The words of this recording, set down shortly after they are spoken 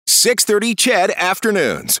6:30 CHED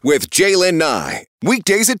Afternoons with Jaylen Nye.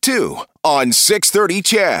 Weekdays at 2 on 6:30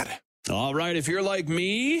 CHED. All right, if you're like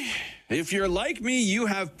me, you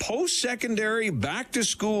have post-secondary back to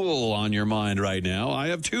school on your mind right now. I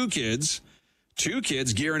have two kids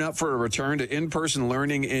gearing up for a return to in-person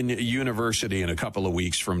learning in university in a couple of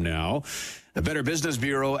weeks from now. The Better Business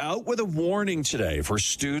Bureau out with a warning today for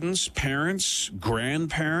students, parents,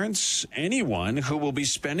 grandparents, anyone who will be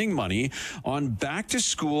spending money on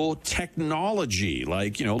back-to-school technology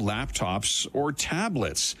like, laptops or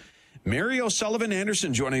tablets. Mary O'Sullivan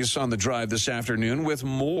Anderson joining us on the drive this afternoon with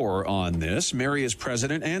more on this. Mary is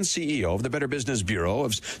president and CEO of the Better Business Bureau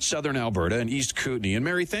of Southern Alberta and East Kootenay. And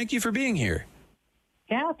Mary, thank you for being here.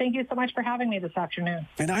 Yeah, thank you so much for having me this afternoon.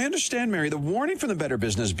 And I understand, Mary, the warning from the Better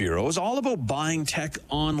Business Bureau is all about buying tech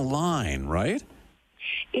online, right?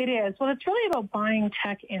 It is. Well, it's really about buying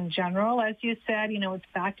tech in general. As you said, it's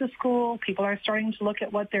back to school. People are starting to look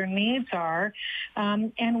at what their needs are.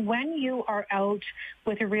 And when you are out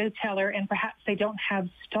with a retailer and perhaps they don't have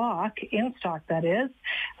in stock, that is,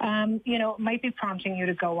 it might be prompting you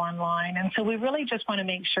to go online. And so we really just want to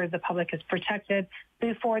make sure the public is protected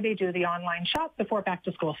before they do the online shop, before back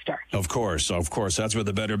to school starts. Of course. That's what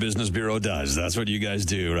the Better Business Bureau does. That's what you guys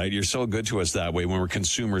do, right? You're so good to us that way when we're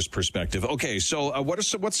consumers' perspective. Okay, so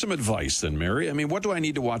what's some advice then, Mary? I mean, what do I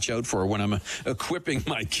need to watch out for when I'm equipping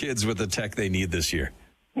my kids with the tech they need this year?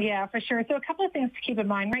 Yeah, for sure. So a couple of things to keep in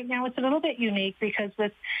mind. Right now, it's a little bit unique because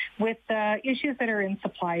with issues that are in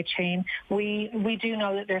supply chain, we do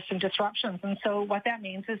know that there's some disruptions. And so what that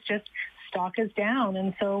means is just stock is down.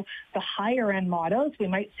 And so the higher end models, we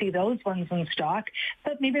might see those ones in stock,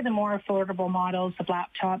 but maybe the more affordable models, the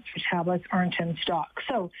laptops or tablets aren't in stock.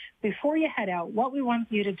 So before you head out, what we want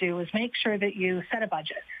you to do is make sure that you set a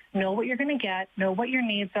budget. Know what you're going to get, know what your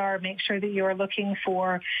needs are, make sure that you're looking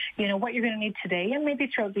for, what you're going to need today and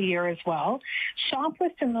maybe throughout the year as well. Shop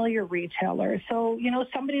with familiar retailers. So,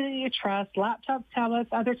 somebody that you trust, laptops, tablets,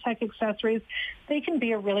 other tech accessories, they can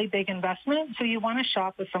be a really big investment. So you want to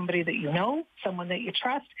shop with somebody that you know, someone that you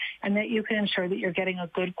trust, and that you can ensure that you're getting a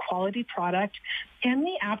good quality product and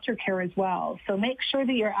the aftercare as well. So make sure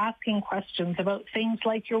that you're asking questions about things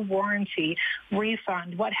like your warranty,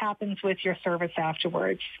 refund, what happens with your service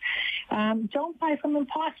afterwards. Don't buy from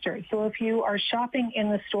imposters. So if you are shopping in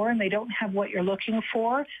the store and they don't have what you're looking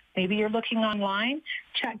for, maybe you're looking online,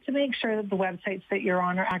 check to make sure that the websites that you're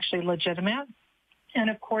on are actually legitimate. And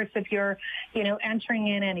of course, if you're, entering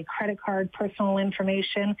in any credit card, personal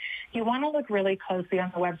information, you want to look really closely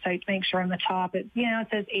on the website to make sure on the top it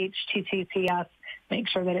says HTTPS. Make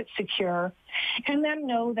sure that it's secure. And then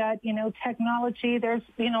know that, technology, there's,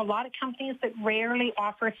 a lot of companies that rarely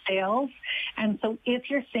offer sales. And so if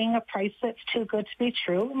you're seeing a price that's too good to be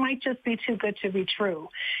true, it might just be too good to be true.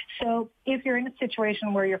 So if you're in a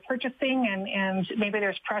situation where you're purchasing and maybe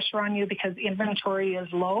there's pressure on you because inventory is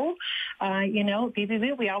low,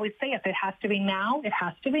 BBB, we always say if it has to be now, it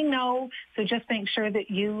has to be no. So just make sure that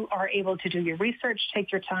you are able to do your research,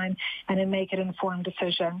 take your time, and then make an informed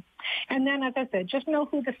decision. And then, as I said, just know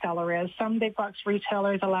who the seller is. Some big box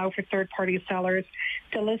retailers allow for third-party sellers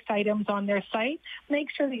to list items on their site. Make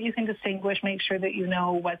sure that you can distinguish. Make sure that you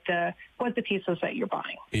know what the pieces that you're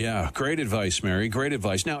buying. Yeah, great advice, Mary. Great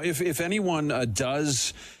advice. Now, if anyone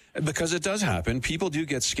does... Because it does happen. People do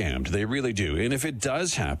get scammed. They really do. And if it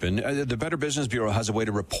does happen, the Better Business Bureau has a way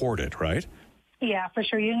to report it, right? Yeah, for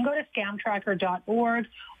sure. You can go to scamtracker.org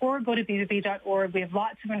or go to bbb.org. We have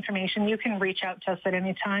lots of information. You can reach out to us at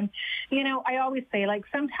any time. I always say,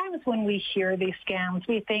 sometimes when we hear these scams,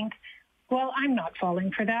 we think, well, I'm not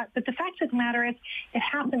falling for that. But the fact of the matter is, it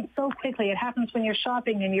happens so quickly. It happens when you're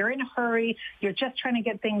shopping and you're in a hurry. You're just trying to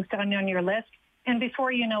get things done on your list. And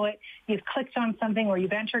before you know it, you've clicked on something or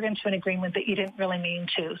you've entered into an agreement that you didn't really mean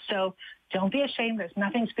to. So don't be ashamed. There's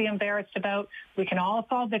nothing to be embarrassed about. We can all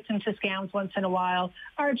fall victim to scams once in a while.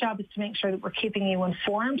 Our job is to make sure that we're keeping you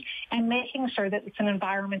informed and making sure that it's an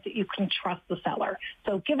environment that you can trust the seller.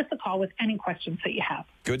 So give us a call with any questions that you have.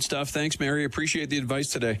 Good stuff. Thanks, Mary. Appreciate the advice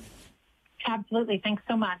today. Absolutely. Thanks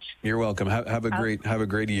so much. You're welcome. Have a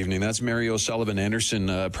great evening. That's Mary O'Sullivan Anderson,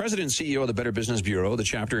 President and CEO of the Better Business Bureau, the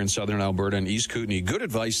chapter in Southern Alberta and East Kootenay. Good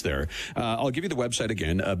advice there. I'll give you the website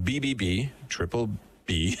again, BBB,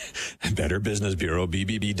 Better Business Bureau,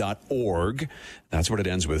 bbb.org. That's what it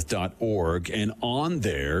ends with, .org. And on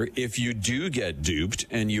there, if you do get duped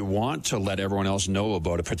and you want to let everyone else know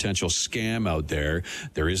about a potential scam out there,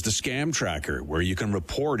 there is the scam tracker where you can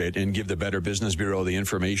report it and give the Better Business Bureau the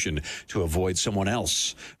information to avoid someone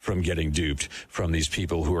else from getting duped from these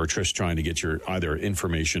people who are just trying to get your either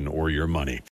information or your money.